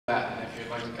you'd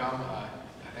like to come. I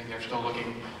think they're still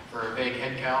looking for a vague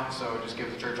head count, so just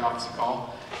give the church office a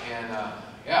call. And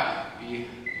be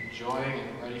enjoying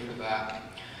and ready for that.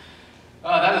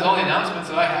 That is all the announcements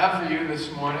that I have for you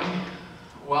this morning.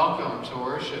 Welcome to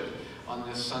worship on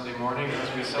this Sunday morning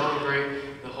as we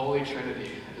celebrate the Holy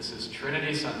Trinity. This is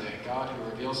Trinity Sunday, God who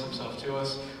reveals himself to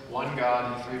us, one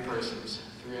God, three persons,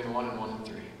 three in one and one in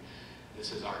three.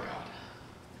 This is our God.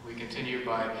 We continue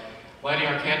by lighting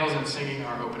our candles and singing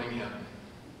our opening hymn.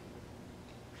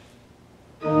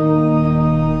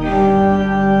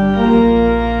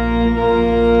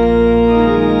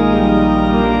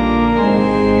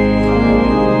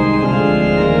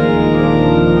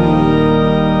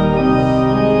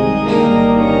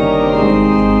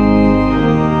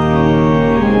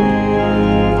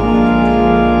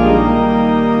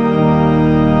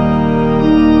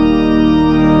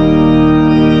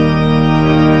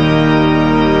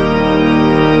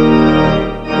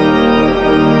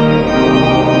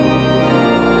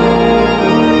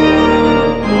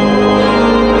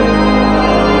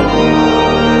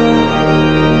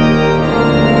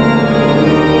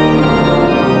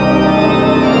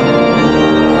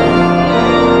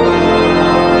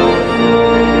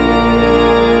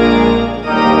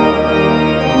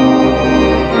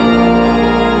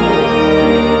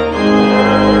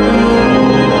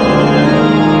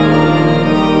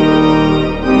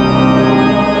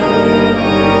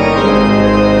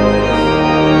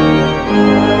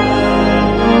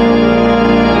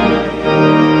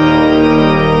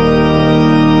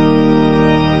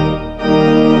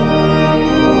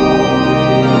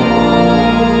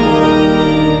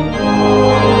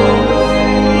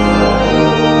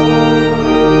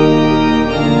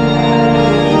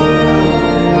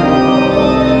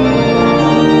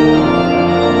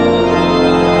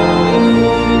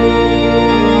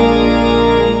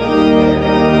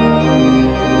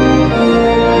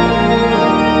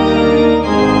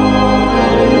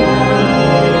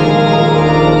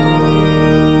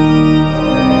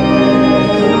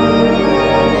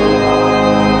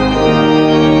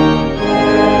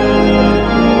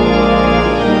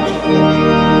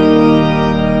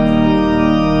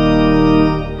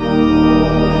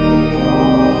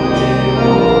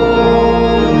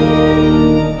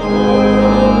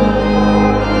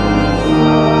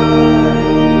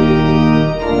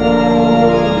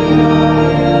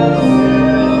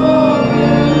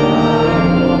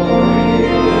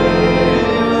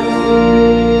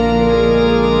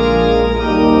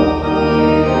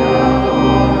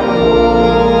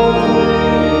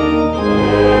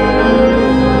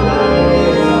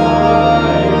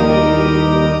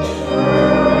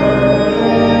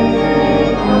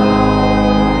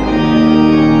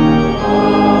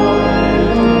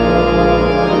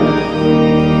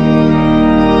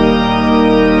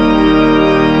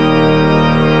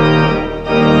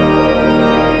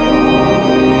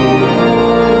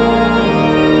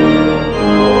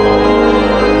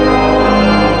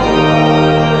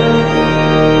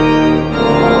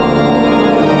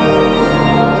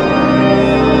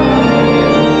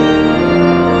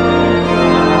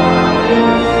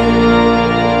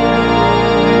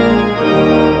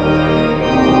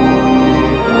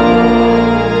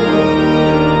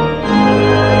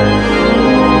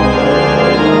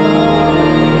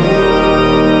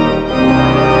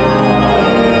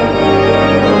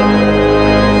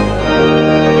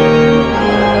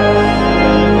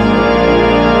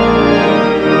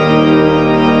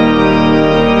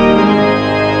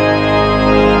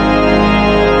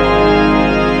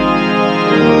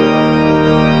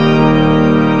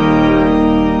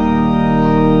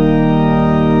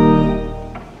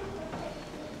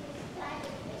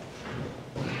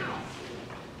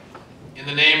 In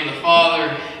the name of the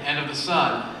Father, and of the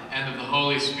Son, and of the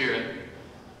Holy Spirit.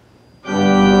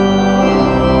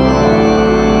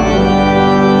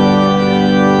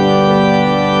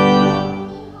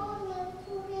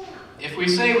 If we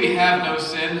say we have no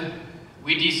sin,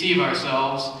 we deceive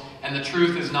ourselves, and the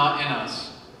truth is not in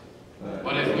us.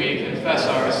 But if we confess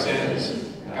our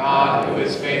sins, God, who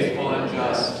is faithful and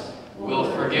just,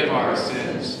 will forgive our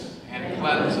sins and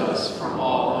cleanse us from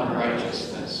all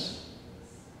unrighteousness.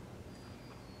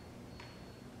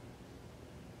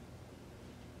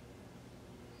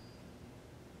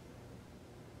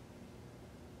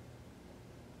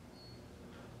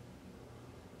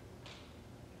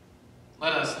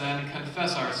 Let us then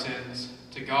confess our sins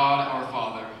to God our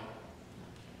Father.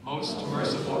 Most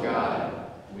merciful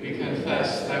God, we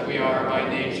confess that we are by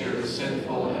nature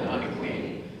sinful and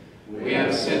unclean. We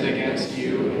have sinned against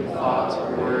you in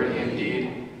thought, word, and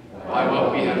deed, by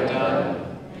what we have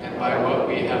done and by what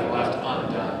we have left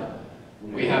undone.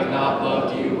 We have not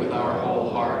loved you with our whole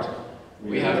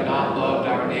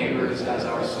as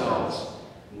ourselves,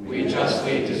 we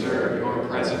justly deserve your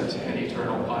present and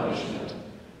eternal punishment.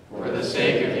 For the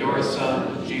sake of your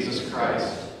Son, Jesus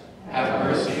Christ, have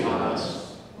mercy on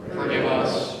us. Forgive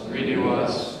us, renew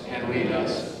us, and lead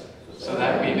us, so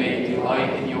that we may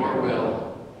delight in your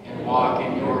will and walk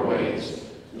in your ways,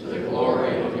 to the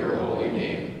glory of your holy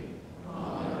name.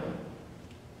 Amen.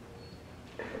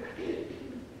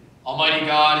 Almighty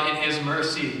God, in his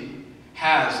mercy,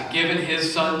 has given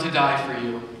his Son to die for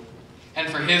you, and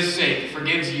for his sake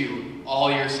forgives you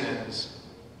all your sins.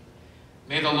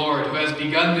 May the Lord, who has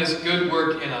begun this good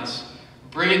work in us,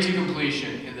 bring it to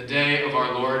completion in the day of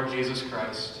our Lord Jesus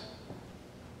Christ.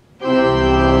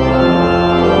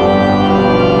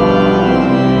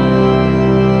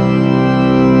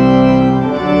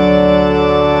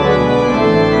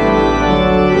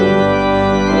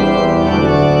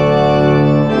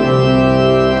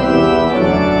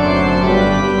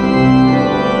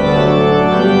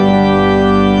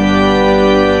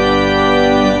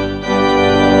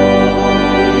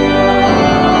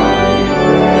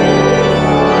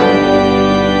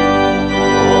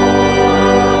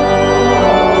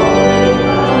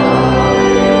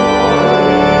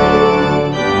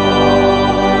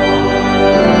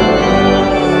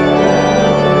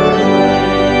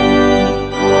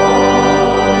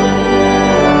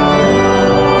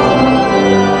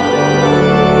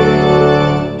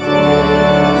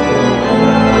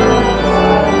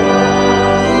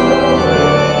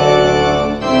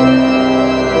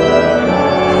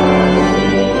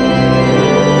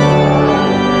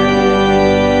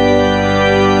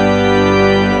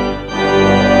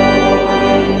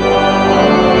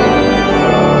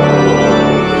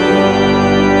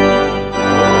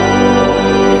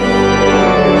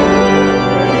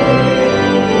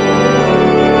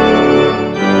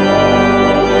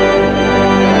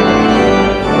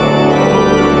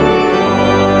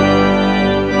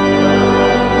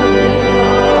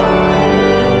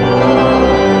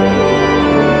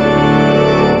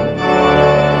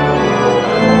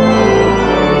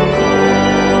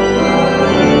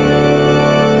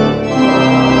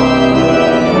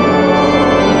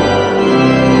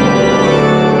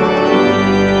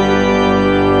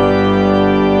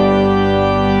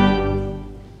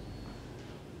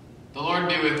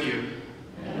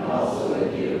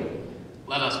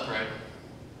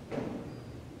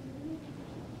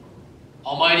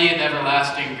 Almighty and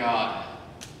everlasting God,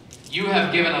 you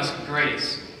have given us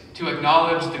grace to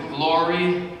acknowledge the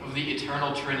glory of the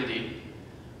eternal Trinity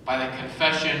by the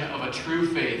confession of a true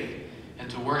faith and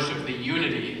to worship the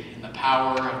unity in the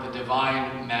power of the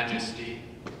divine majesty.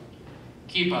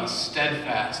 Keep us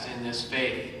steadfast in this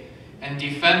faith and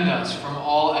defend us from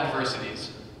all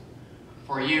adversities.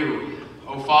 For you,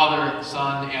 O Father,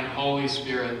 Son, and Holy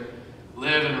Spirit,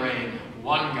 live and reign,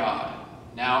 one God,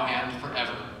 now and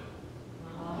forever.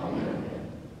 Amen.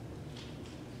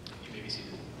 You may be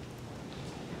seated.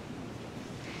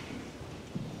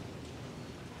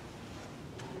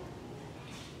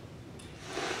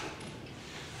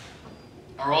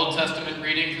 Our Old Testament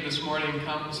reading for this morning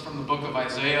comes from the book of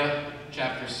Isaiah,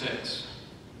 chapter 6.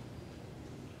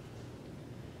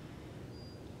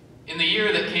 In the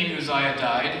year that King Uzziah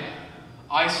died,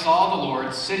 I saw the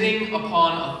Lord sitting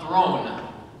upon a throne,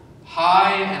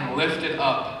 high and lifted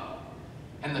up,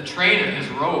 and the train of his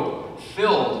robe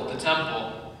filled the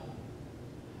temple.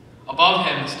 Above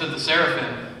him stood the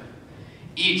seraphim.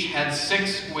 Each had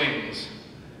 6 wings.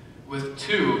 With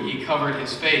 2 he covered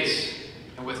his face,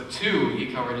 and with 2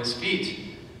 he covered his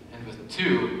feet, and with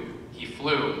 2 he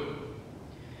flew.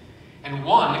 And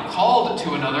one called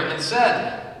to another and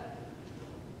said,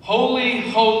 Holy,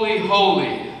 holy,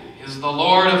 holy is the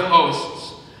Lord of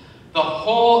hosts. The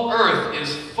whole earth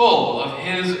is full of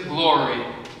his glory.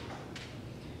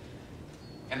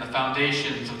 And the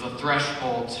foundations of the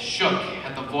thresholds shook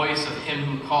at the voice of him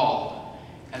who called,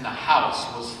 and the house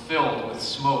was filled with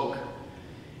smoke.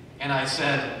 And I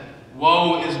said,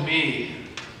 Woe is me,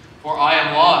 for I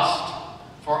am lost,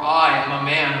 for I am a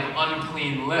man of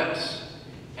unclean lips,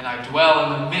 and I dwell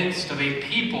in the midst of a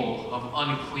people of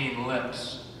unclean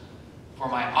lips. For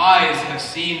my eyes have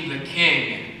seen the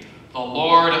King, the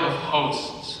Lord of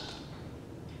hosts.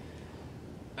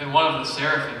 Then one of the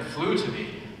seraphim flew to me,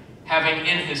 having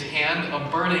in his hand a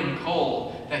burning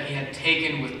coal that he had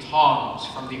taken with tongs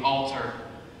from the altar.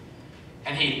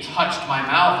 And he touched my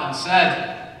mouth and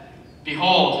said,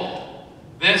 Behold,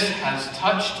 this has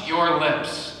touched your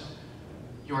lips.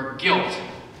 Your guilt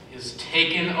is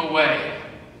taken away,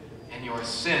 and your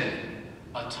sin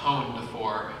atoned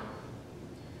for.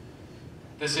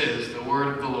 This is the word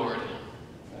of the Lord.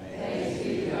 Thanks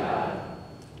be to God.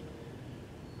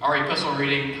 Our epistle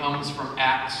reading comes from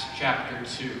Acts chapter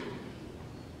 2.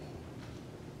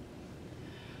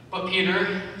 But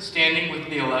Peter, standing with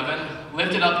the 11,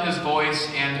 lifted up his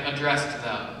voice and addressed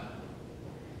them.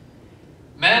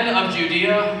 Men of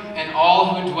Judea and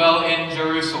all who dwell in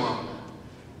Jerusalem,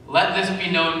 let this be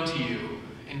known to you,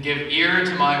 and give ear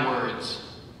to my words.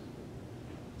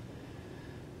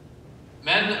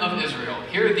 Men of Israel,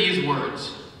 hear these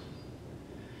words.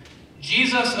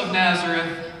 Jesus of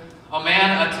Nazareth, a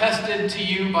man attested to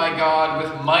you by God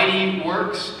with mighty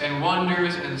works and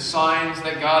wonders and signs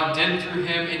that God did through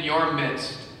him in your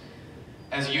midst,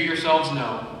 as you yourselves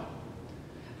know.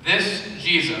 This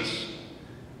Jesus,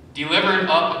 delivered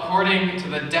up according to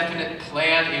the definite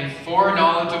plan and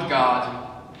foreknowledge of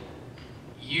God,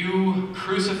 you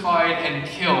crucified and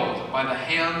killed by the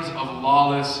hands of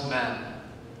lawless men.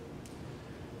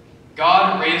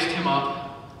 God raised him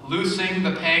up, loosing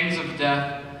the pangs of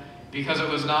death, because it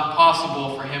was not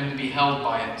possible for him to be held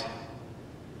by it.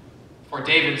 For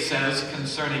David says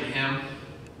concerning him,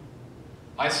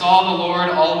 I saw the Lord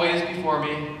always before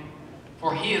me,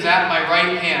 for he is at my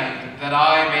right hand, that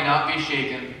I may not be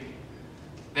shaken.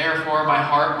 Therefore my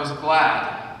heart was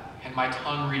glad, and my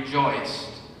tongue rejoiced.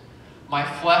 My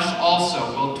flesh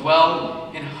also will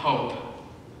dwell in hope.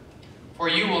 For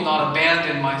you will not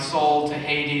abandon my soul to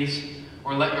Hades,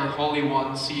 or let your Holy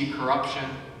One see corruption.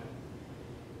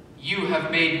 You have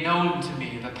made known to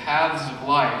me the paths of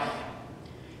life.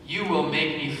 You will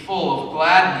make me full of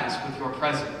gladness with your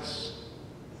presence.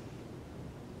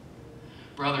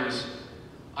 Brothers,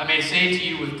 I may say to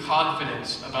you with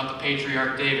confidence about the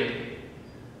patriarch David,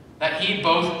 that he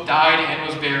both died and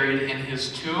was buried, and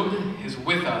his tomb is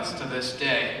with us to this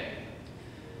day.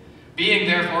 Being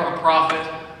therefore a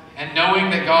prophet, and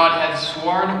knowing that God had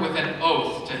sworn with an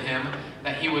oath to him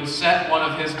that he would set one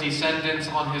of his descendants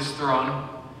on his throne,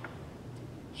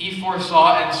 he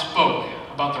foresaw and spoke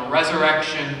about the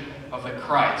resurrection of the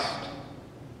Christ,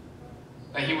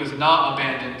 that he was not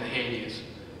abandoned to Hades,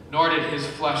 nor did his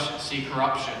flesh see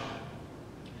corruption.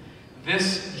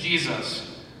 This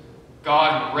Jesus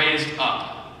God raised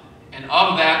up, and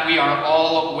of that we are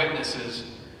all witnesses,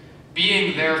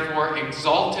 being therefore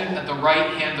exalted at the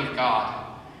right hand of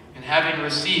God, and having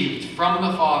received from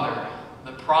the Father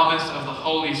the promise of the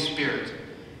Holy Spirit,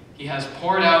 he has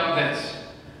poured out this,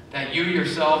 that you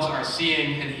yourselves are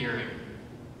seeing and hearing.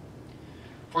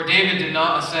 For David did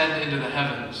not ascend into the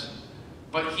heavens,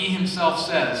 but he himself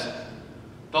says,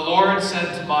 the Lord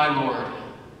said to my Lord,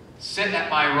 sit at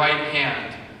my right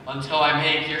hand until I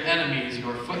make your enemies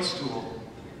your footstool.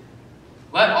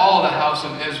 Let all the house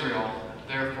of Israel,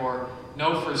 therefore,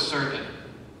 know for certain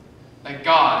that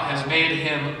God has made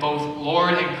him both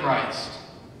Lord and Christ,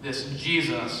 this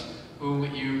Jesus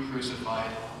whom you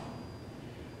crucified.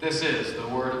 This is the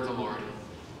word of the Lord.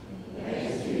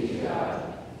 Thanks be to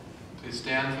God. Please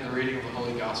stand for the reading of the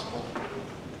Holy Gospel.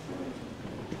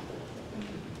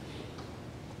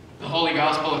 The Holy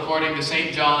Gospel according to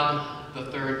St. John, the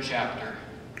 3rd chapter.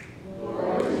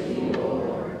 Glory to you, O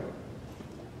Lord.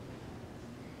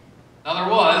 Now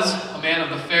there was a man of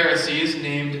the Pharisees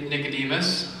named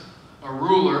Nicodemus, a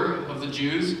ruler of the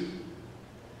Jews.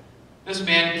 This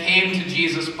man came to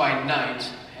Jesus by night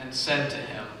and said to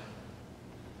him,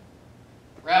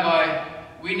 Rabbi,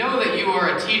 we know that you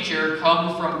are a teacher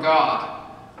come from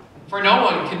God, for no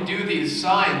one can do these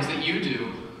signs that you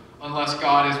do unless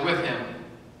God is with him.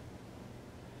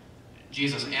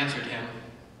 Jesus answered him,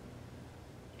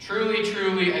 Truly,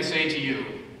 truly, I say to you,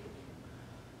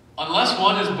 unless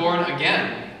one is born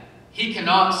again, he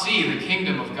cannot see the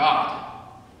kingdom of God.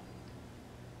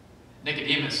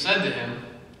 Nicodemus said to him,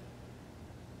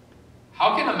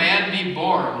 How can a man be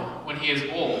born when he is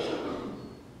old?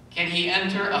 Can he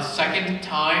enter a second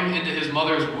time into his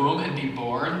mother's womb and be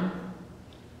born?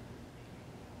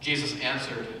 Jesus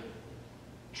answered,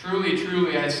 Truly,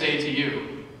 truly, I say to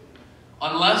you,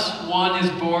 unless one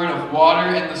is born of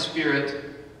water and the Spirit,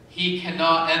 he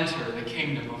cannot enter the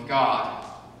kingdom of God.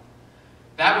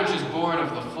 That which is born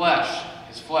of the flesh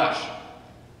is flesh,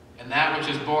 and that which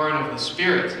is born of the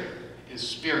Spirit is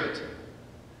spirit.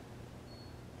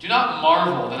 Do not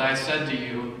marvel that I said to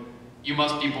you, you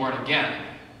must be born again.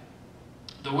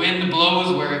 The wind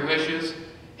blows where it wishes,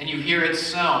 and you hear its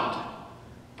sound,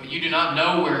 but you do not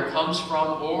know where it comes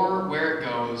from or where it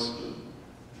goes.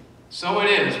 So it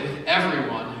is with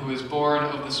everyone who is born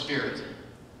of the Spirit.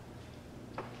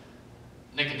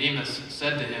 Nicodemus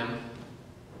said to him,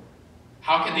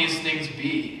 How can these things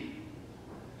be?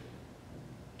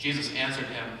 Jesus answered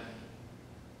him,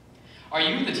 Are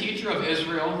you the teacher of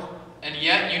Israel, and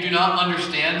yet you do not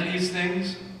understand these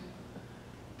things?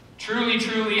 Truly,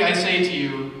 truly, I say to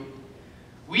you,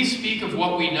 We speak of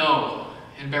what we know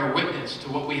and bear witness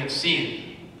to what we have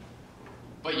seen,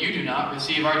 but you do not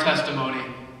receive our testimony.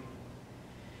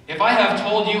 If I have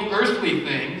told you earthly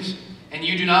things and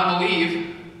you do not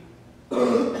believe,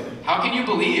 how can you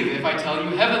believe if I tell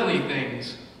you heavenly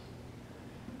things?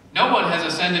 No one has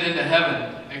ascended into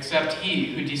heaven except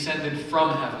he who descended from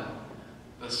heaven,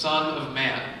 the Son of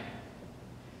Man.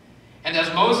 And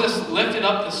as Moses lifted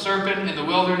up the serpent in the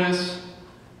wilderness,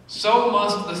 so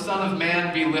must the Son of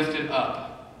Man be lifted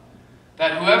up,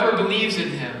 that whoever believes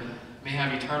in him may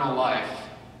have eternal life.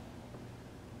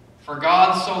 For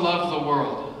God so loved the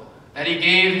world, that he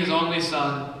gave his only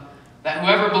Son, that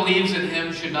whoever believes in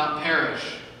him should not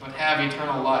perish, but have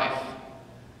eternal life.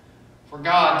 For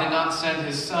God did not send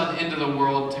his Son into the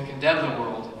world to condemn the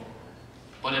world,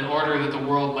 but in order that the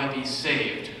world might be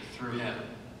saved through him.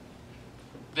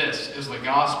 This is the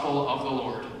gospel of the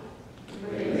Lord.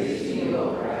 Praise to you,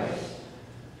 O Christ.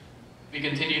 We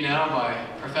continue now by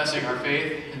professing our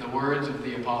faith in the words of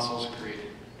the Apostles' Creed.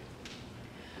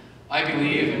 I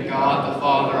believe in God the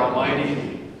Father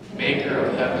Almighty, maker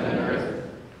of heaven and earth,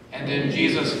 and in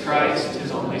Jesus Christ,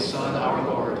 his only Son, our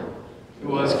Lord, who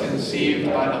was conceived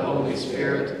by the Holy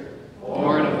Spirit,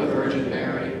 born of the Virgin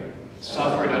Mary,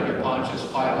 suffered under Pontius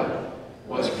Pilate,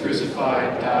 was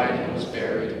crucified, died, and was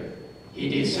buried. He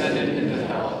descended into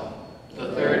hell.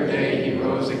 The third day he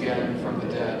rose again from the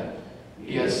dead.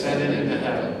 He ascended into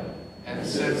heaven, and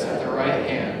sits at the right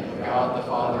hand of God the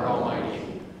Father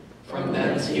Almighty. From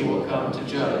thence he will come to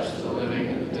judge the living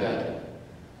and the dead.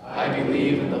 I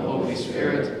believe in the Holy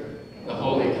Spirit, the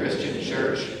holy Christian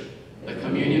Church, the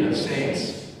communion of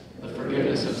saints, the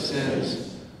forgiveness of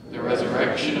sins, the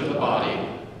resurrection of the body,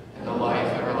 and the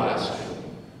life everlasting.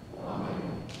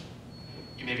 Amen.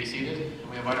 You may be seated,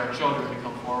 and we invite our children to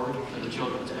come forward for the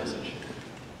children's message.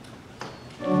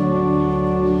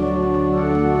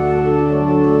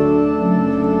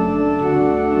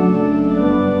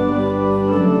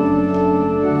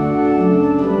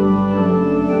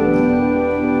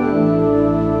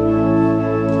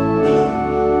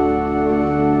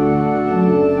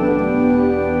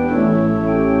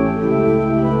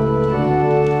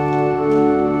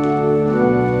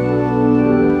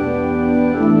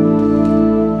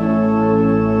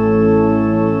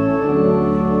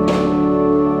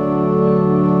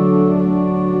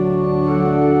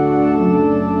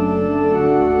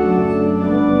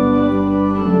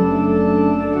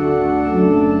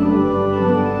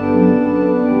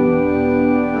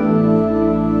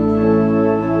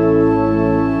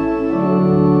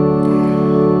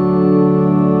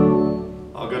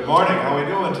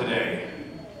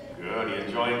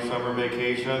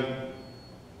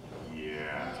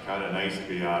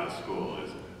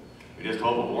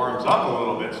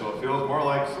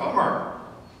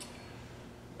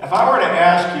 If I were to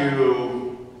ask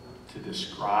you to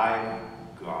describe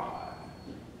God,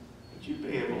 would you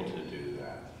be able to do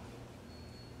that?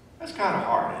 That's kind of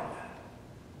hard, isn't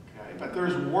it? Okay? But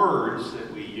there's words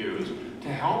that we use to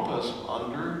help us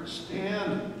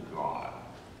understand God.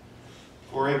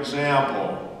 For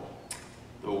example,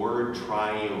 the word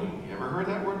triune. You ever heard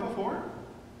that word before?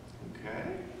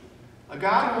 Okay. A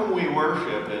God whom we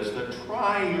worship is the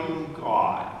triune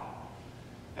God.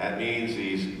 That means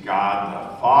he's God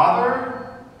the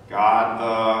Father, God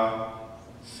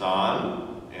the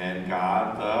Son, and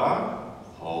God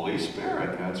the Holy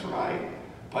Spirit. That's right.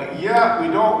 But yet we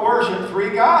don't worship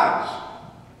three gods.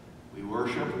 We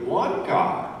worship one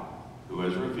God who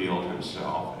has revealed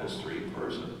himself as three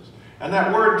persons. And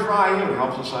that word triune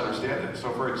helps us understand that.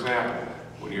 So for example,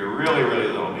 when you're really, really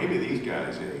little, maybe these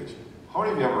guys' age, how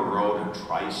many of you ever rode a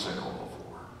tricycle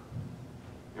before?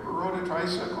 You ever rode a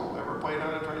tricycle? Ever played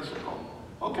on a tricycle?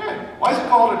 Okay. Why is it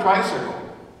called a tricycle?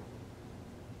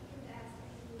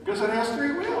 Because it has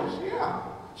three wheels, yeah.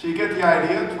 So you get the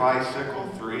idea, tricycle,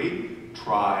 three,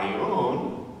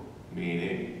 triune,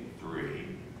 meaning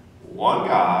three. One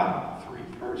God, three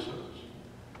persons.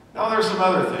 Now there's some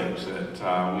other things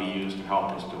that we use to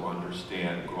help us to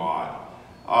understand God.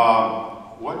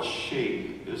 What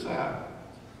shape is that?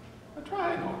 A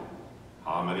triangle.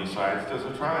 How many sides does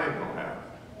a triangle have?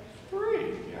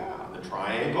 Three, yeah. The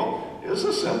triangle is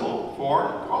a symbol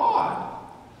for God.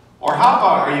 Or how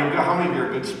about, how many of you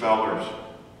are good spellers?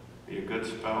 Are you a good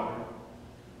speller?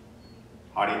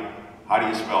 How do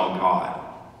you spell God?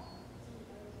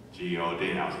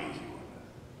 G-O-D, that's easy one.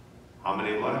 How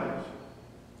many letters?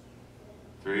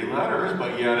 3 letters,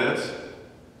 but yet it's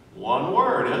one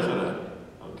word, isn't it?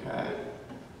 Okay.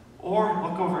 Or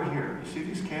look over here. You see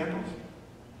these candles?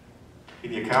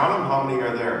 Can you count them? How many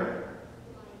are there?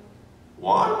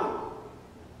 1?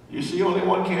 You see only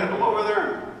one candle over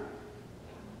there?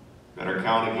 Better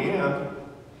count again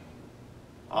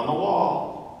on the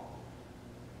wall.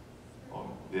 Oh,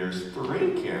 there's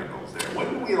 3 candles there. When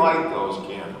do we light those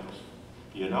candles?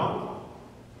 You know?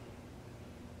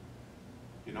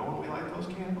 You know when we light those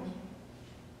candles?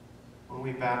 When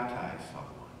we baptize someone.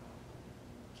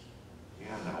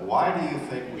 Yeah, now why do you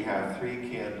think we have 3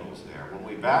 candles there? When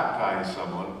we baptize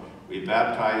someone, we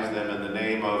baptize them in the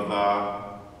name of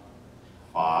the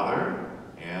Father,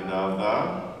 and of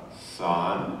the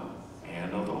Son,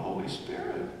 and of the Holy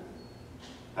Spirit.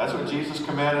 That's what Jesus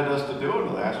commanded us to do in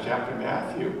the last chapter of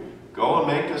Matthew. Go and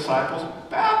make disciples,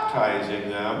 baptizing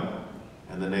them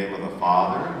in the name of the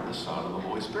Father, and the Son, and the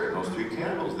Holy Spirit. Those 3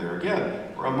 candles there,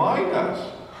 again, remind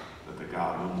us that the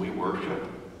God whom we worship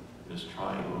is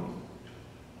triune.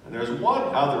 And there's one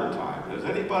other time. Does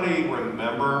anybody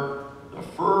remember the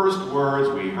first words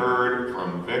we heard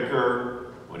from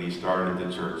Vicar when he started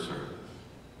the church service?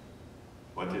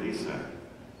 What did he say?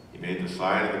 He made the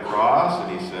sign of the cross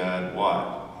and he said,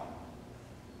 what?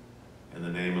 In the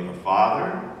name of the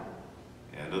Father,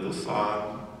 and of the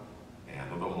Son,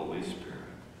 and of the Holy Spirit.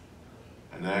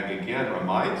 And that again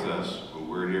reminds us who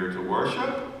we're here to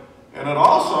worship, and it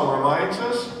also reminds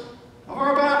us of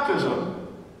our baptism.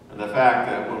 And the fact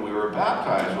that when we were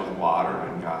baptized with water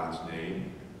in God's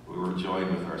name, we were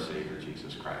joined with our Savior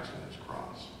Jesus Christ in his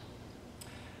cross.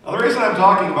 Now the reason I'm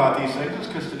talking about these things is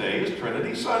because today is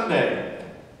Trinity Sunday.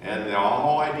 And the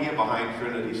whole idea behind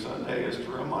Trinity Sunday is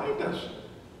to remind us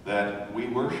that we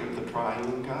worship the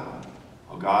triune God.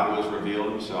 A God who has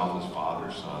revealed himself as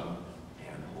Father, Son,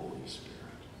 and Holy Spirit.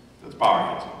 Let's bow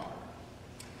our heads in prayer.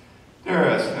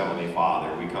 Dearest Heavenly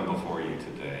Father, we come before you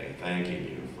today, thanking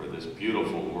you for this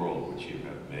beautiful world which you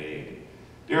have made.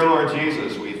 Dear Lord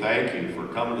Jesus, we thank you for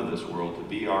coming to this world to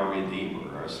be our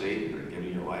Redeemer, our Savior, and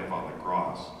giving your life on the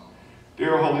cross.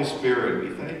 Dear Holy Spirit,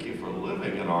 we thank you for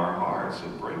living in our hearts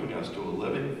and bringing us to a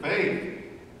living faith.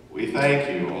 We thank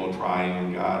you, O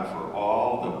triune God, for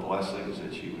all the blessings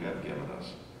that you have given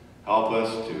us. Help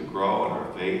us to grow in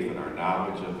our faith and our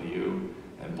knowledge of you,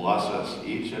 and bless us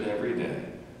each and every day.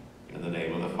 In the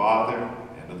name of the Father,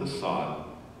 and of the Son,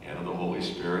 and of the Holy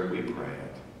Spirit, we pray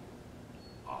it.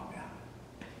 Amen.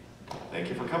 Thank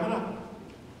you for coming up.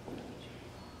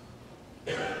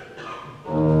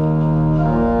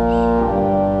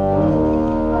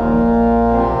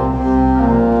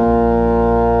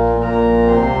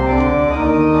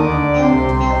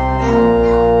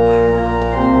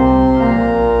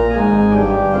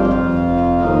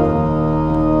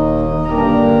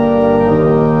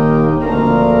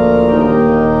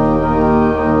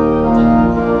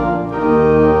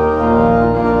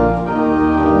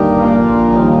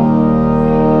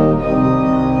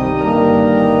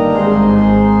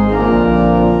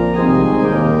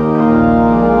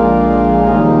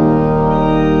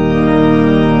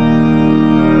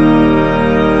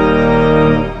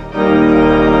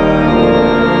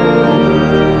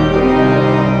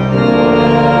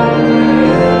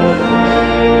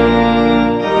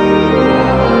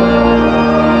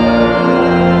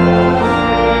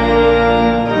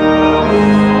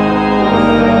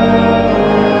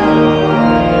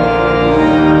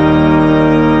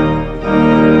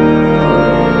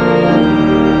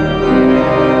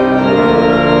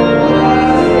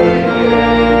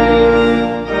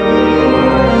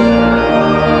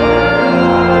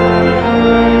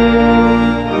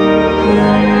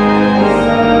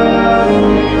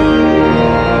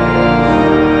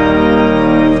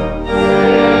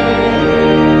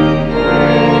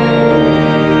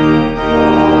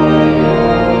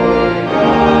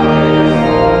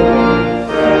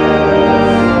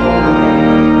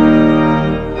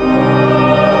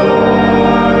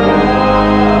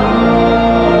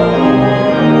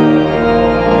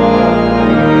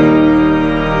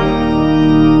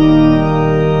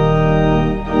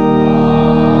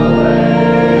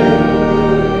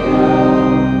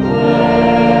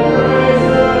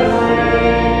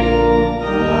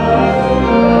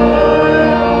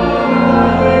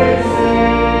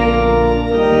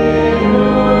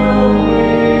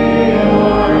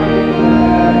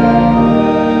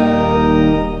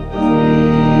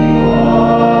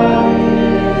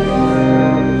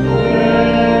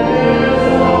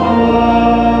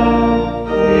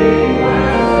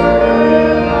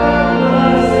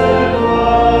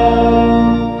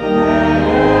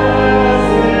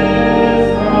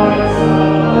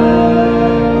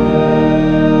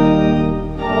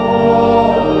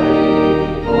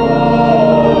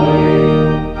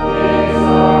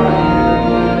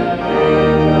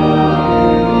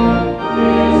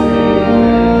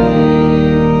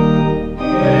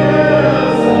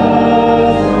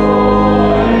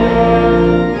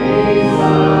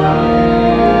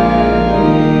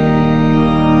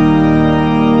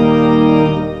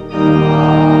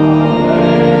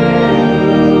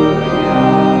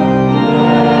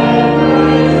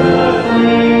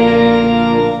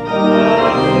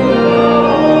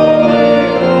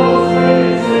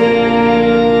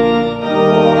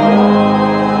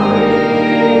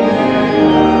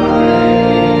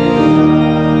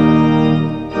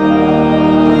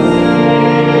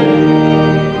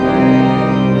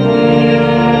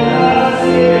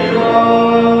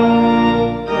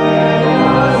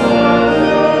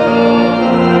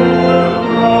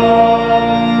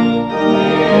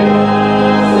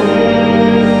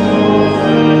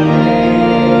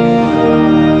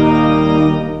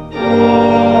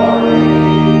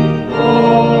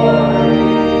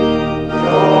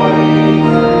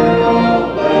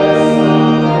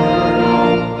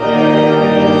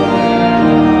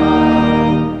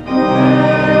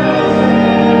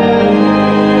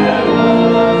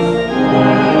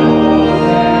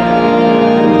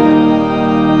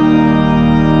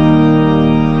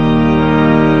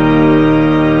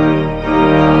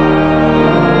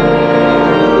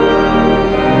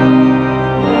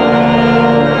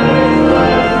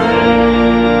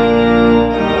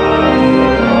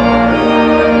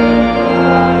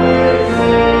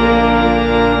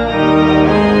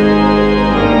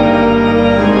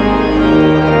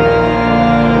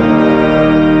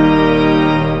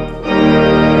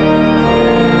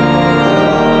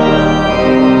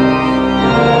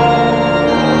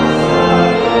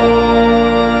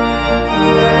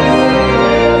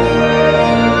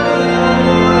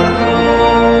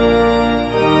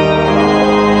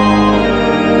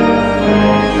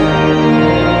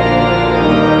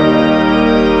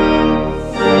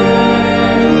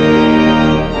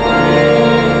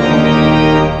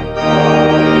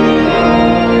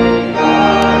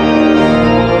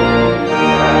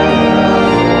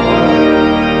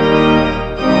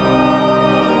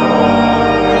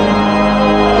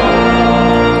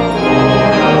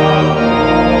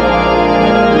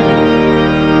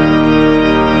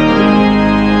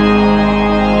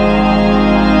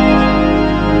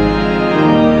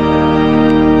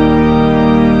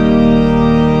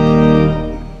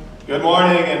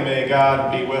 God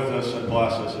be with us and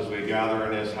bless us as we gather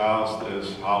in his house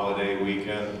this holiday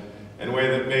weekend. And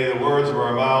may the words of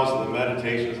our mouths and the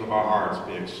meditations of our hearts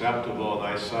be acceptable in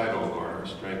thy sight, O Lord, our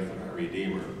strength and our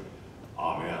Redeemer.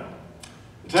 Amen.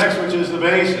 The text which is the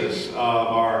basis of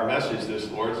our message this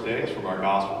Lord's Day is from our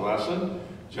gospel lesson,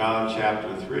 John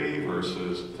chapter 3,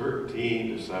 verses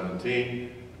 13 to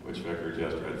 17, which Vicar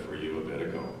just read for you a bit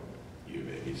ago. You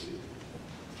may be seated.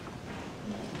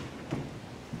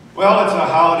 Well, it's a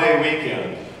holiday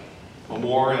weekend,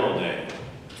 Memorial Day.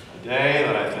 A day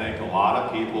that I think a lot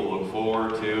of people look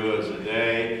forward to as a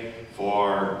day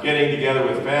for getting together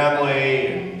with family,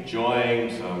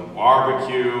 enjoying some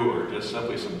barbecue, or just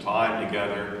simply some time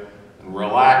together and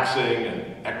relaxing,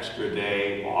 an extra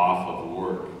day off of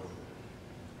work.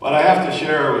 But I have to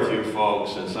share with you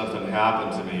folks that something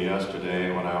happened to me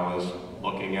yesterday when I was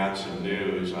looking at some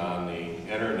news on the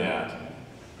internet.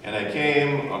 And I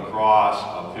came across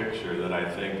a picture that I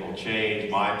think will change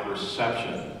my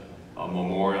perception of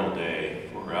Memorial Day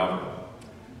forever.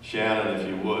 Shannon, if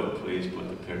you would, please put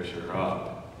the picture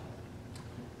up.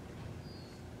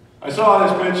 I saw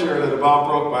this picture that about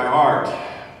broke my heart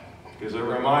because it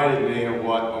reminded me of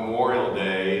what Memorial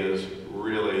Day is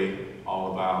really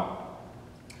all about.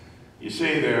 You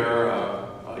see there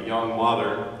a young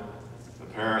mother.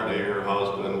 Apparently her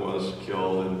husband was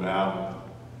killed in battle.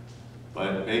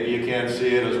 But maybe you can't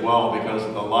see it as well because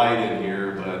of the light in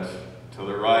here, but to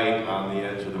the right on the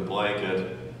edge of the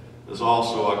blanket is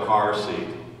also a car seat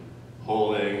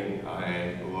holding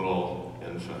a little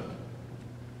infant.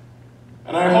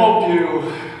 And I hope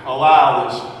you allow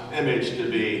this image to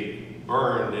be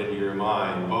burned into your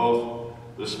mind, both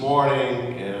this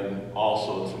morning and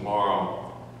also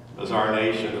tomorrow, as our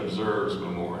nation observes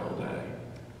Memorial Day.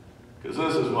 Because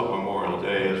this is what Memorial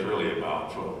Day is really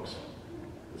about, folks.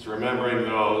 It's remembering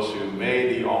those who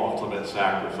made the ultimate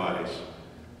sacrifice,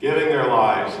 giving their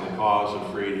lives in the cause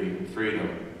of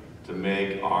freedom to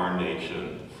make our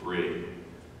nation free.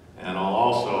 And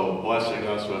also blessing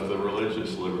us with the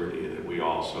religious liberty that we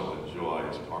also enjoy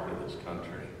as part of this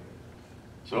country.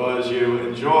 So as you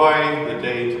enjoy the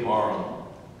day tomorrow,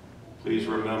 please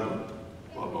remember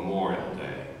what Memorial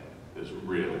Day is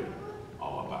really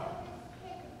all about.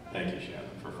 Thank you, Shannon,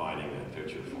 for finding that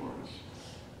picture for us.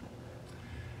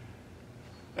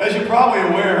 As you're probably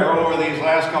aware, over these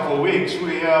last couple of weeks,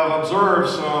 we have observed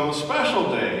some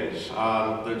special days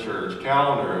on the church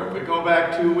calendar. If we go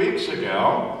back 2 weeks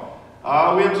ago,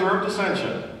 we observed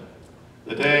Ascension,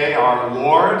 the day our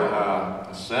Lord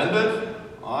ascended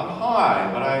on high.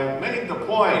 But I made the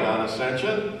point on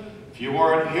Ascension, if you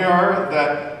weren't here,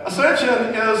 that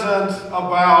Ascension isn't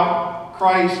about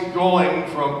Christ going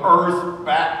from earth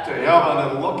back to heaven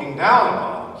and looking down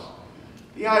upon us.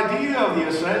 The idea of the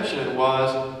ascension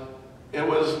was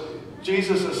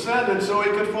Jesus ascended so he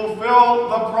could fulfill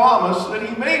the promise that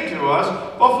he made to us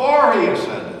before he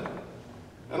ascended.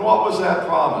 And what was that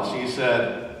promise? He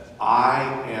said, I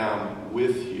am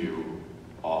with you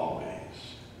always.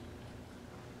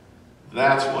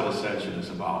 That's what ascension is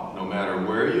about. No matter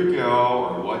where you go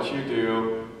or what you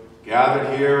do,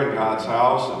 gathered here in God's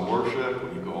house and worship,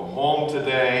 when you go home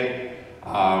today,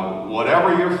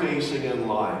 whatever you're facing in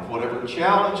life, whatever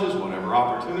challenges, whatever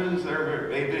opportunities there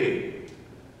may be,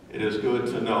 it is good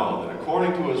to know that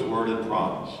according to his word and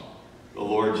promise, the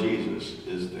Lord Jesus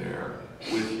is there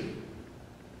with you.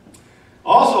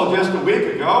 Also, just a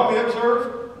week ago, we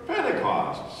observed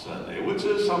Pentecost Sunday, which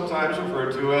is sometimes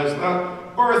referred to as the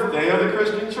birthday of the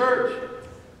Christian church.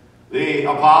 The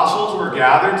apostles were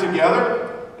gathered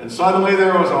together, and suddenly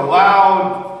there was a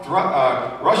loud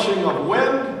rushing of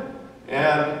wind,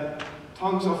 and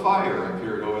tongues of fire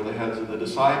appeared over the heads of the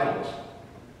disciples.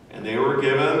 And they were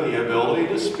given the ability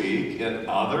to speak in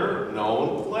other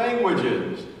known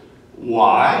languages.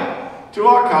 Why? To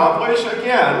accomplish,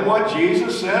 again, what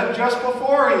Jesus said just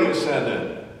before he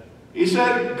ascended. He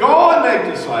said, go and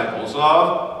make disciples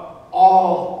of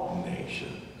all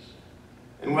nations.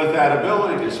 And with that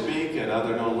ability to speak in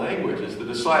other known languages, the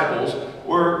disciples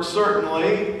were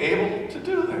certainly able to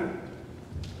do that.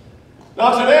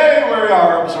 Now today we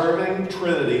are observing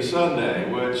Trinity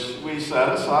Sunday, which we set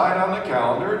aside on the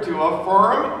calendar to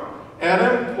affirm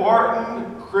an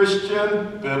important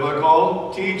Christian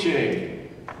biblical teaching.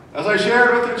 As I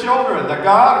shared with the children, the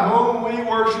God whom we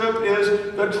worship is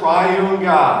the triune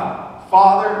God,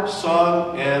 Father,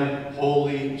 Son, and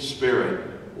Holy Spirit.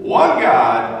 One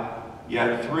God,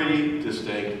 yet three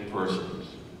distinct persons.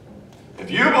 If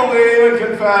you believe and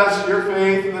confess your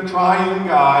faith in the triune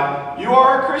God, you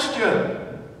are a Christian.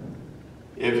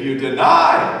 If you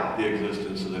deny the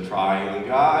existence of the triune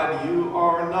God, you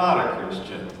are not a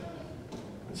Christian.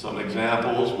 And some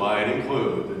examples might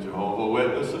include the Jehovah's Jehovah's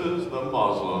Witnesses, the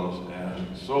Muslims,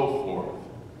 and so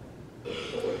forth.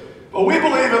 But we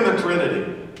believe in the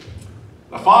Trinity.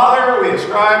 The Father, we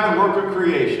ascribe the work of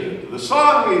creation. To the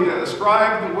Son, we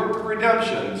ascribe the work of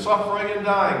redemption, suffering and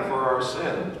dying for our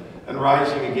sin, and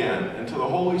rising again. And to the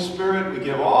Holy Spirit, we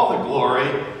give all the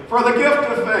glory for the gift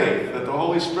of faith that the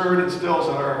Holy Spirit instills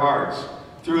in our hearts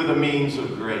through the means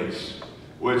of grace,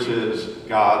 which is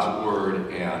God's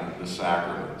Word and the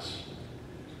sacraments.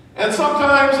 And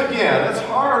sometimes, again, it's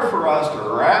hard for us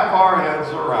to wrap our heads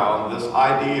around this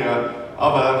idea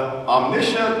of an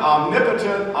omniscient,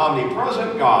 omnipotent,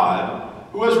 omnipresent God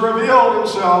who has revealed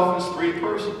himself as three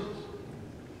persons.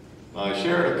 I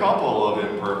shared a couple of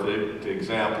imperfect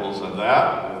examples of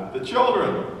that with the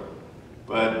children,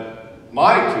 but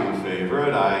my two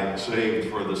favorite I saved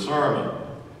for the sermon.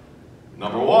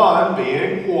 Number one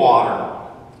being water.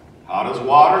 How does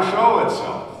water show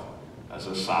itself? As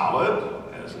a solid,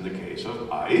 as in the case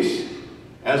of ice,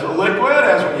 as a liquid,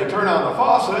 as when you turn on the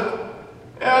faucet,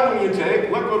 and when you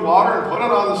take liquid water and put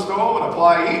it on the stove and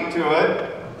apply heat to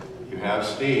it, you have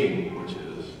steam, which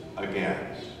is a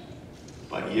gas.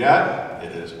 But yet,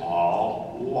 it is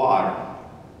all water.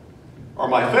 Or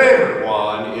my favorite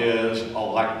one is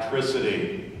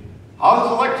electricity. How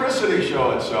does electricity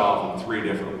show itself in three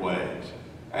different ways?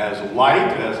 As light,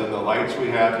 as in the lights we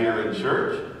have here in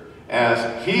church,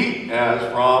 as heat, as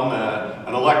from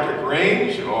an electric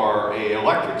range or an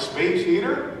electric space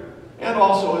heater, and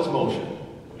also as motion,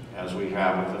 as we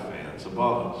have with the fans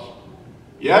above us.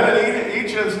 Yet in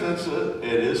each instance, it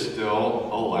is still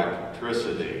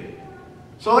electricity.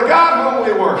 So the God whom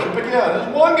we worship, again,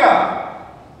 is one God,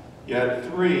 yet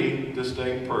three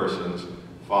distinct persons,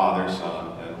 Father,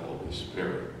 Son, and Holy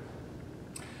Spirit.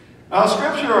 Now,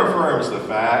 Scripture affirms the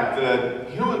fact that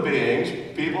human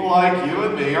beings, people like you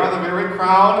and me, are the very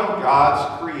crown of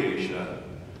God's creation.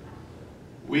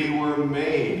 We were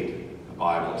made, the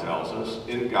Bible tells us,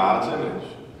 in God's image.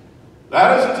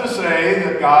 That isn't to say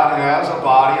that God has a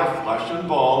body of flesh and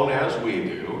bone as we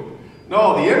do.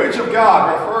 No, the image of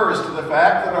God refers to the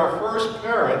fact that our first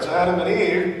parents, Adam and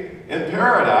Eve, in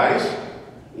paradise,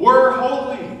 were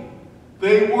holy.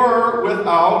 They were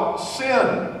without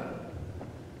sin.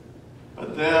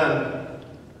 But then,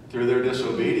 through their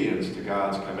disobedience to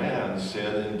God's command,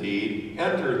 sin indeed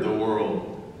entered the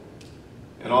world.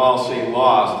 And all seemed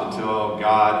lost until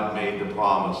God made the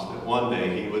promise that one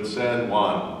day he would send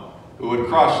one who would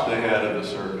crush the head of the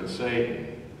serpent Satan.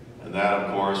 And that,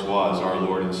 of course, was our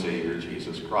Lord and Savior,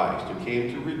 Jesus Christ, who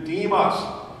came to redeem us,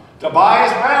 to buy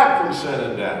us back from sin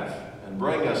and death, and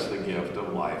bring us the gift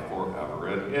of life forever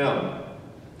in him.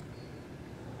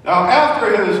 Now,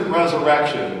 after his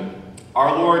resurrection,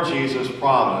 our Lord Jesus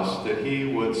promised that he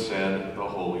would send the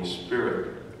Holy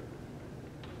Spirit.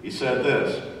 He said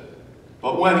this,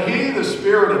 "But when he, the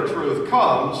Spirit of truth,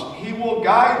 comes, he will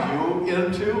guide you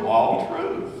into all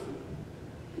truth."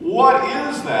 What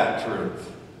is that truth?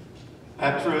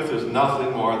 That truth is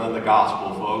nothing more than the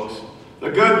gospel, folks.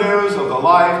 The good news of the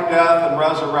life, death, and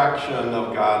resurrection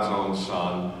of God's own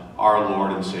Son, our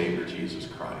Lord and Savior, Jesus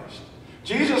Christ.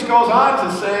 Jesus goes on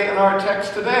to say in our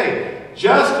text today,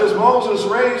 just as Moses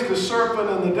raised the serpent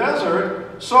in the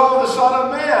desert, so the Son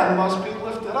of Man must be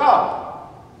lifted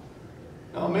up.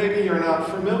 Now, maybe you're not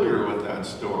familiar with that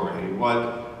story.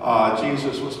 What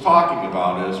Jesus was talking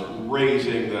about is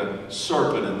raising the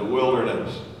serpent in the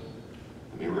wilderness.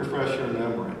 Let me refresh your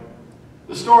memory.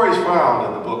 The story is found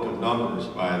in the book of Numbers,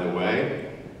 by the way.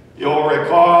 You'll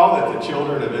recall that the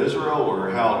children of Israel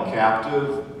were held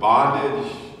captive,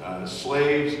 bondage,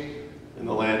 slaves in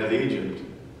the land of Egypt.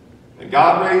 And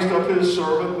God raised up his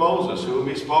servant Moses, whom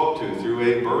he spoke to through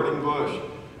a burning bush,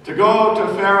 to go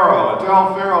to Pharaoh and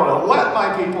tell Pharaoh to let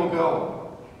my people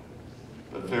go.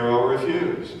 But Pharaoh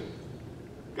refused.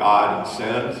 God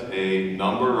sent a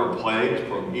number of plagues,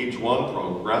 from each one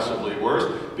progressively worse,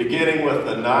 beginning with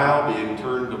the Nile being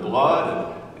turned to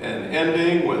blood and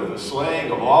ending with the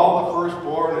slaying of all the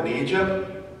firstborn in Egypt,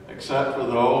 except for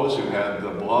those who had the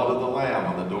blood of the lamb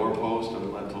on the doorpost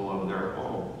and lintel of their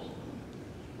homes.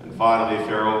 And finally,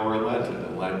 Pharaoh relented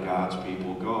and let God's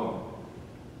people go.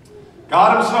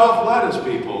 God himself led his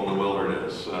people in the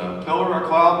wilderness, a pillar of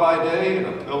cloud by day and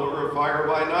a pillar of fire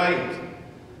by night.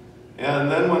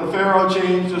 And then when Pharaoh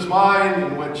changed his mind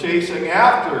and went chasing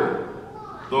after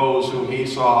those whom he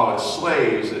saw as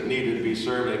slaves that needed to be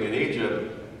serving in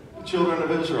Egypt, the children of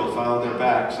Israel found their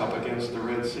backs up against the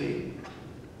Red Sea.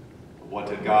 But what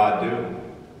did God do?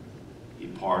 He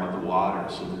parted the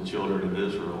water so the children of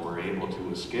Israel were able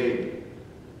to escape.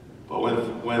 But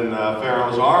when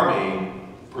Pharaoh's army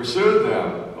pursued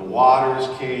them, the waters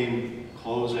came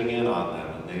closing in on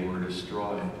them and they were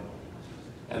destroyed.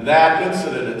 And that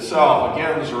incident itself,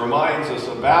 again, reminds us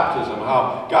of baptism,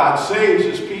 how God saves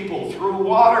his people through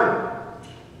water,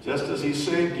 just as he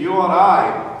saved you and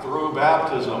I through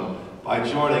baptism by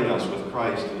joining us with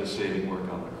Christ in his saving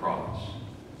work on the cross.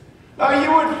 Now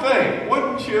you would think,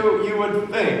 wouldn't you, you would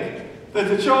think that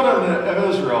the children of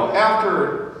Israel,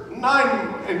 after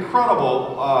 9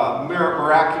 incredible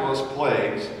miraculous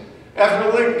plagues,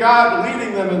 after God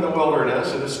leading them in the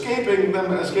wilderness and escaping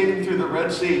through the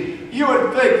Red Sea, you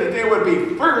would think that they would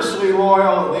be fiercely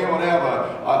loyal and they would have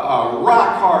a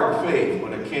rock-hard faith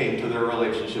when it came to their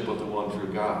relationship with the one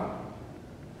true God.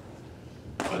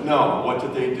 But no, what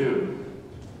did they do?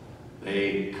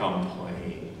 They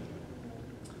complained.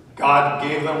 God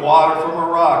gave them water from a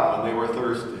rock when they were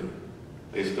thirsty.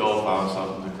 They still found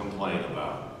something to complain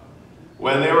about.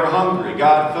 When they were hungry,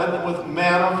 God fed them with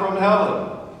manna from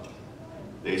heaven.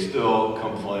 They still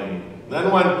complained.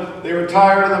 Then when they were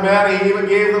tired of the manna, he even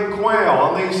gave them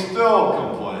quail, and they still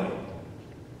complained.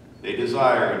 They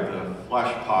desired the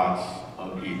flesh pots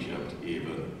of Egypt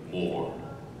even more.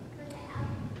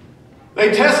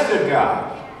 They tested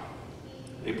God.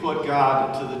 They put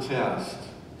God to the test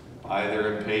by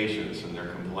their impatience and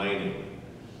their complaining.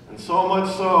 And so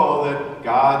much so that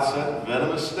God sent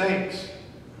venomous snakes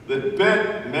that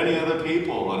bit many of the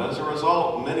people, and as a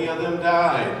result, many of them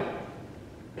died.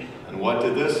 And what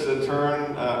did this in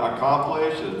turn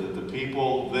accomplish? Is that the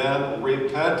people then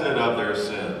repented of their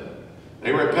sin.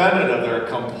 They repented of their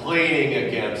complaining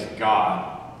against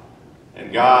God.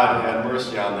 And God had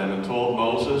mercy on them and told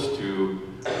Moses to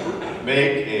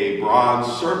make a bronze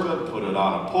serpent, put it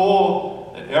on a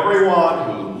pole, that everyone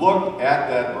who looked at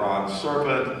that bronze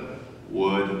serpent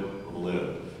would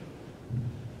live.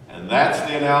 And that's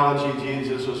the analogy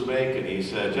Jesus was making. He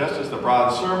said, just as the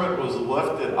bronze serpent was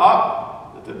lifted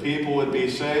up, that the people would be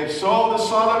saved, so the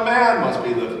Son of Man must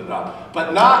be lifted up.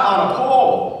 But not on a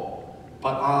pole,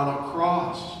 but on a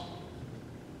cross,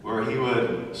 where he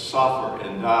would suffer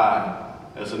and die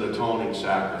as an atoning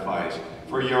sacrifice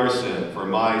for your sin, for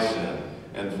my sin,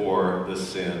 and for the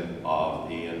sin of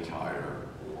the entire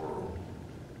world.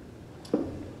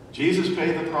 Jesus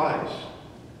paid the price.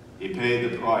 He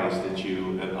paid the price that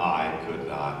you and I could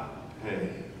not pay.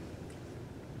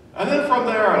 And then from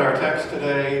there in our text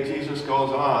today, Jesus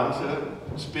goes on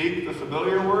to speak the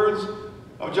familiar words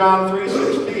of John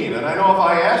 3:16. And I know if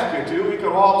I asked you to, we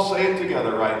could all say it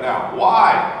together right now.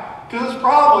 Why? Because it's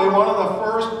probably one of the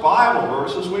first Bible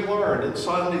verses we learned in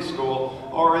Sunday school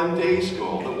or in day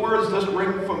school. The words just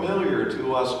ring familiar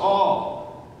to us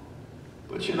all.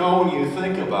 But you know, when you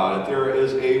think about it, there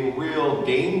is a real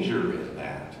danger in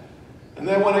that. And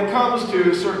then when it comes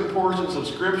to certain portions of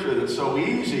Scripture that's so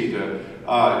easy to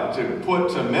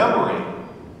put to memory,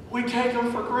 we take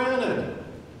them for granted.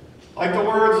 Like the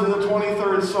words of the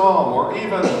 23rd Psalm, or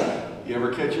even, you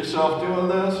ever catch yourself doing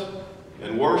this?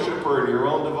 In worship or in your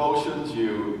own devotions,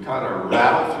 you kind of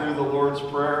rattle through the Lord's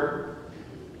Prayer,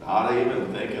 not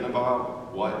even thinking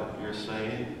about what you're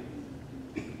saying.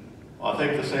 Well, I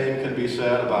think the same can be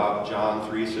said about John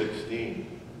 3:16.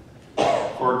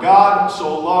 For God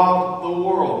so loved the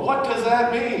world. What does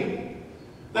that mean?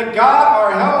 That God,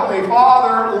 our Heavenly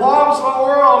Father, loves the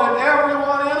world and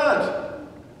everyone in it,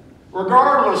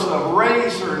 regardless of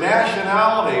race or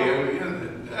nationality.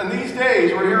 And these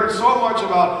days, we're hearing so much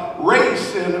about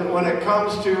race when it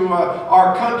comes to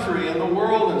our country and the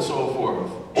world and so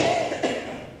forth.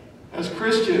 As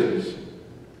Christians,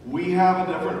 we have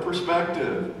a different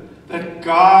perspective, that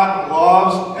God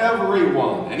loves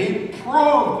everyone. And He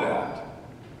proved that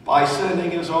by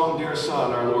sending His own dear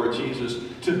Son, our Lord Jesus,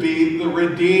 to be the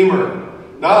Redeemer,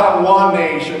 not of one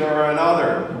nation or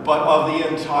another, but of the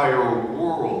entire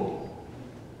world.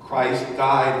 Christ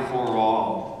died for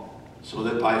all, so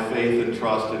that by faith and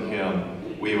trust in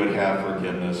Him, we would have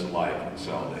forgiveness, life, and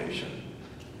salvation.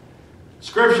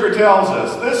 Scripture tells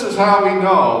us this is how we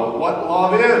know what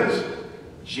love is.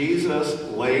 Jesus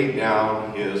laid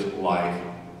down His life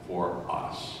for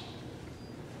us.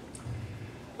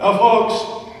 Now,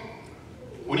 folks,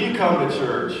 when you come to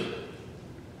church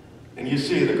and you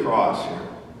see the cross here,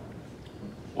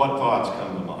 what thoughts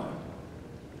come to mind?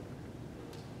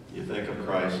 You think of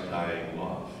Christ's dying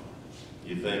love.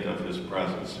 You think of His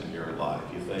presence in your life.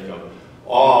 You think of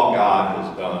all God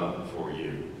has done for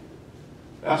you.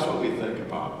 That's what we think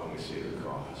about when we see the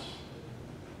cross.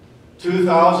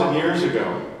 2,000 years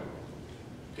ago,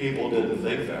 people didn't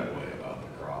think that way about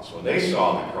the cross. When they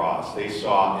saw the cross, they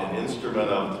saw an instrument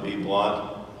of, to be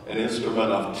blunt, an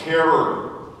instrument of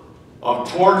terror, of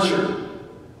torture,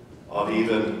 of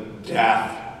even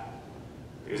death.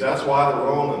 Because that's why the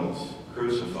Romans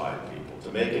crucified people,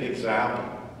 to make an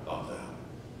example of them.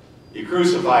 You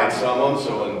crucified someone,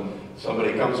 so when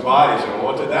somebody comes by, you say, well,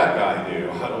 what did that guy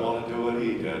do? I don't want to do what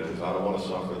he did because I don't want to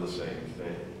suffer the same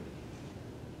fate.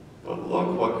 But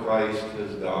look what Christ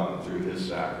has done through his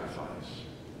sacrifice.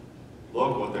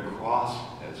 Look what the cross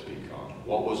has become.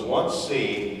 What was once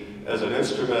seen as an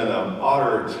instrument of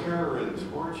utter terror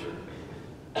and torture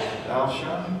now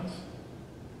shines.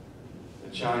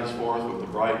 It shines forth with the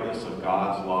brightness of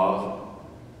God's love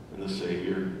and the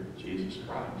Savior, Jesus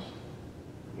Christ.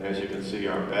 And as you can see,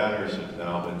 our banners have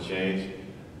now been changed.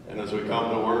 And as we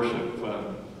come to worship,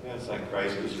 it's like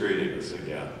Christ is greeting us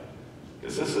again.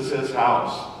 Because this is his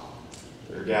house.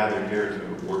 We're gathered here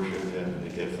to worship him and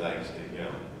to give thanks to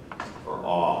him for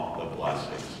all the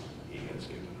blessings he has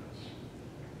given us.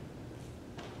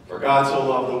 For God so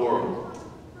loved the world,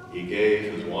 he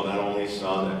gave his one and only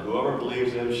Son, that whoever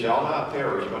believes in him shall not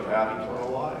perish, but have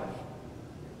eternal life.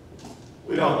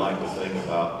 We don't like to think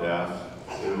about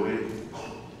death, do we?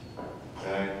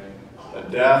 Okay?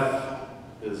 But death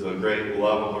is the great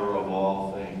leveler of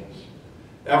all things.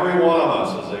 Every one of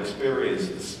us has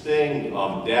experienced the sting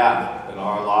of death in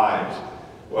our lives,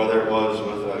 whether it was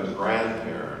with a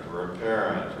grandparent or a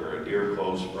parent or a dear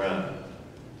close friend.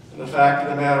 And the fact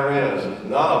of the matter is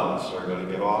none of us are going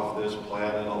to get off this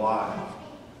planet alive.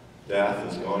 Death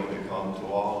is going to come to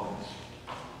all of us.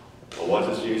 But what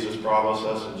does Jesus promise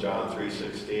us in John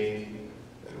 3:16?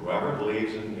 That whoever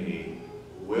believes in me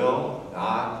will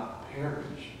not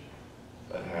perish,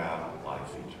 but have life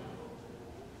eternal.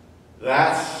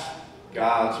 That's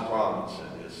God's promise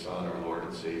in his Son, our Lord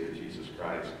and Savior, Jesus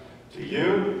Christ, to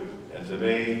you and to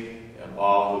me and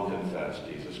all who confess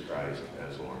Jesus Christ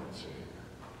as Lord and Savior.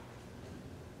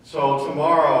 So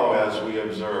tomorrow, as we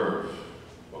observe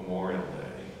Memorial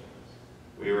Day,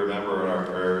 we remember in our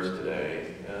prayers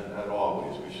today, and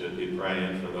always, we should be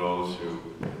praying for those who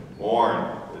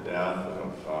mourn the death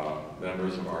of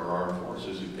members of our armed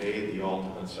forces who paid the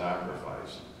ultimate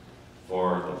sacrifice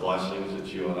for the blessings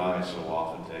that you and I so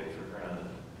often take for granted.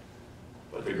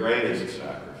 But the greatest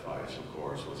sacrifice, of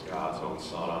course, was God's own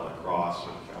Son on the cross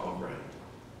of Calvary.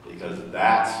 Because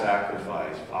that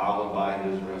sacrifice, followed by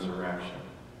his resurrection,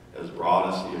 has brought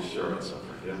us the assurance of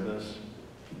forgiveness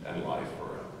and life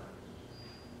forever.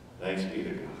 Thanks be to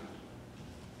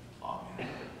God. Amen.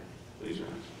 Please rise.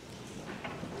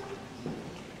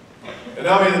 And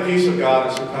now may the peace of God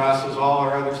that surpasses all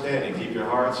our understanding keep your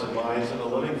hearts and minds in a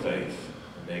living faith.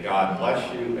 And may God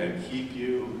bless you and keep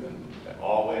you and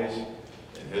always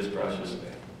in his precious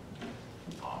name.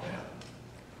 Amen.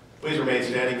 Please remain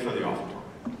standing for the offertory.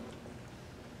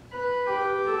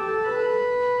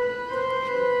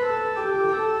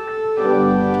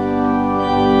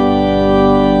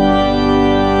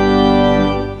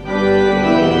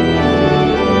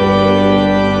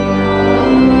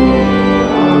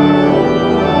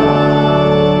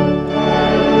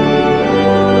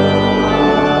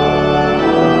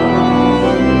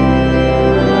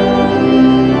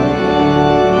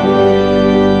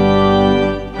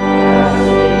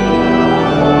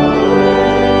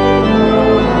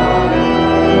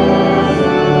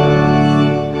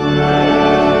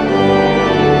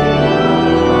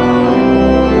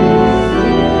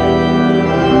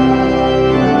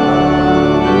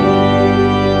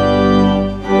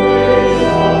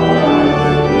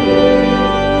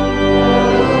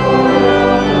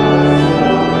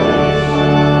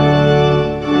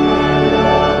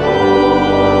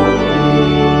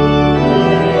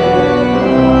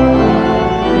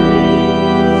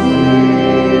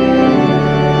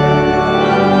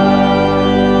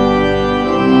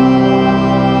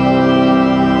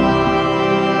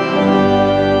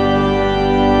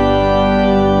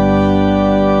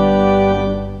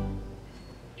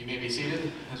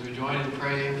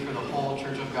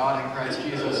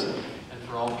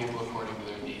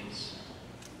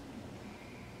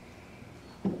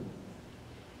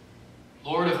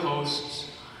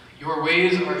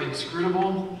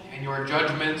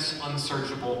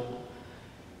 Unsearchable.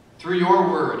 Through your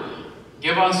word,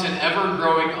 give us an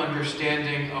ever-growing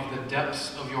understanding of the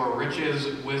depths of your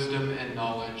riches, wisdom, and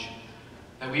knowledge,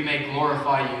 that we may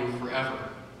glorify you forever.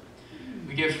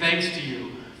 We give thanks to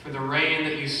you for the rain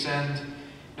that you send,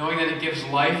 knowing that it gives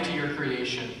life to your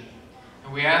creation.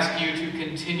 And we ask you to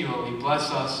continually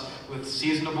bless us with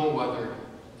seasonable weather.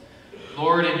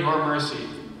 Lord, in your mercy,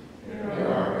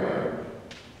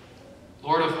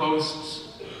 Lord of hosts,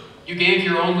 you gave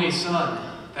your only Son,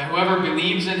 that whoever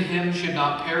believes in him should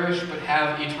not perish but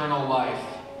have eternal life.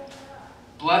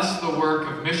 Bless the work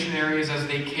of missionaries as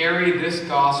they carry this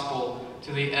gospel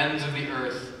to the ends of the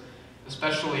earth,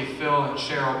 especially Phil and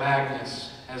Cheryl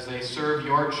Magnus as they serve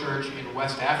your church in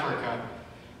West Africa,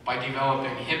 by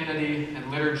developing hymnody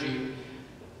and liturgy,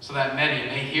 so that many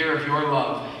may hear of your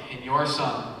love in your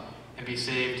Son and be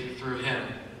saved through him.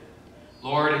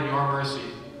 Lord, in your mercy.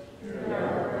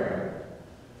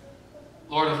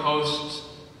 Lord of hosts,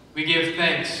 we give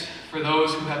thanks for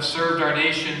those who have served our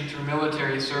nation through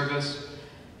military service,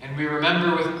 and we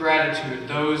remember with gratitude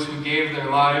those who gave their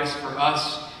lives for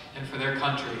us and for their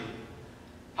country.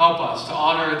 Help us to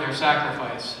honor their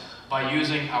sacrifice by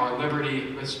using our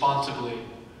liberty responsibly.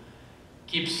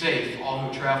 Keep safe all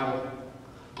who travel,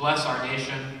 bless our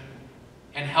nation,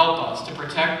 and help us to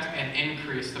protect and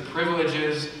increase the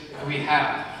privileges that we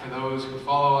have for those who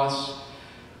follow us,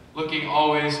 looking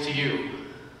always to you,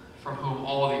 from whom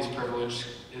all these privileges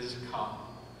come.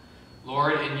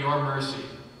 Lord, in your mercy.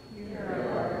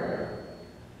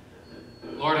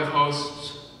 Lord of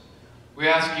hosts, we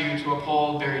ask you to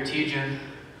uphold Barry Tejan,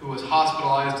 who was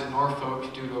hospitalized in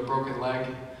Norfolk due to a broken leg.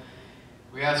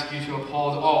 We ask you to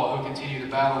uphold all who continue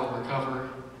to battle and recover,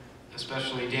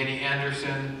 especially Danny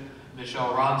Anderson,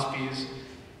 Michelle Ronspies,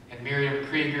 and Miriam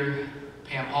Krieger,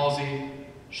 Pam Halsey,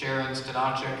 Sharon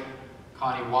Stanachik,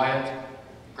 Connie Wyatt,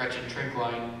 Gretchen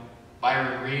Trinkline,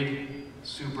 Byron Reed,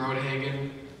 Sue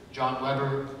Brodehagen, John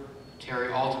Weber, Terry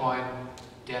Altwine,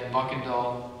 Dan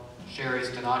Buckendahl, Sherry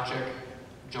Stanachik,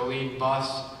 Jolene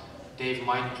Buss, Dave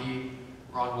Meinke,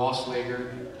 Ron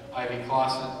Walslager, Ivy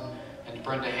Clausen, and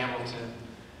Brenda Hamilton.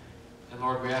 And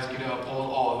Lord, we ask you to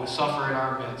uphold all who suffer in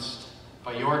our midst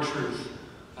by your truth,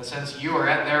 that since you are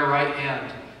at their right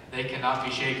hand, they cannot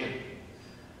be shaken.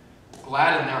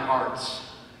 Gladden their hearts,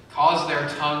 cause their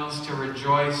tongues to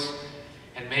rejoice,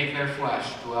 and make their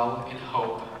flesh dwell in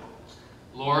hope.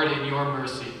 Lord, in your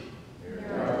mercy.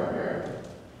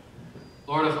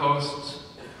 Lord of hosts,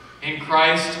 in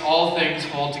Christ all things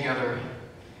hold together.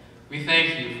 We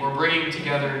thank you for bringing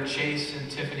together Chase and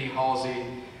Tiffany Halsey,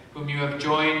 whom you have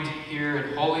joined here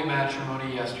in holy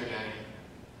matrimony yesterday.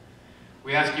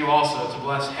 We ask you also to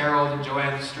bless Harold and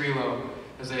Joanne Strelo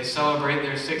as they celebrate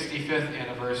their 65th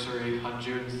anniversary on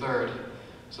June 3rd,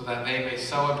 so that they may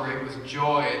celebrate with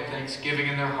joy and thanksgiving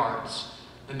in their hearts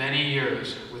the many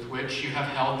years with which you have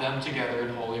held them together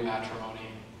in holy matrimony.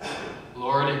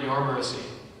 Lord, in your mercy.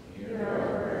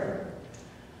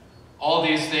 All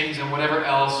these things and whatever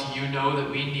else you know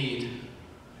that we need,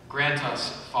 grant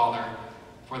us, Father,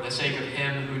 for the sake of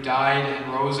him who died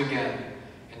and rose again,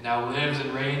 and now lives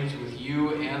and reigns with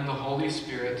you and the Holy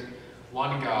Spirit,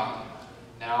 one God,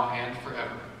 now and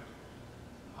forever.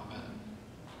 Amen.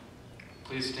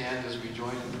 Please stand as we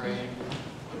join in praying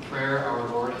the prayer our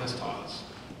Lord has taught us.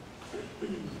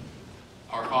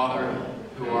 Our Father,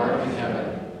 who art in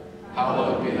heaven,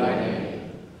 hallowed be thy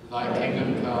name. Thy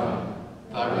kingdom come,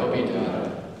 thy will be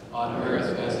done, on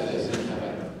earth as it is in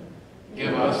heaven.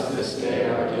 Give us this day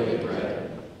our daily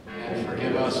bread, and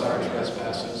forgive us our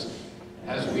trespasses,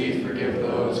 as we forgive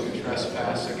those who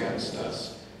trespass against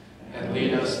us. And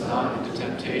lead us not into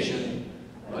temptation,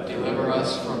 but deliver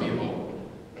us from evil.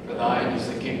 For thine is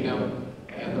the kingdom,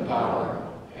 and the power,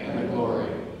 and the glory,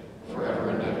 forever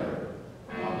and ever.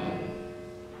 Amen.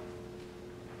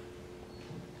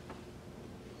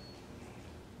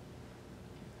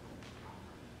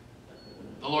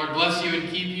 The Lord bless you and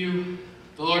keep you.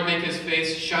 The Lord make his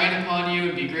face shine upon you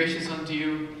and be gracious unto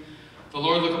you. The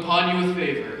Lord look upon you with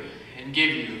favor and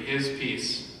give you his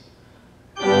peace.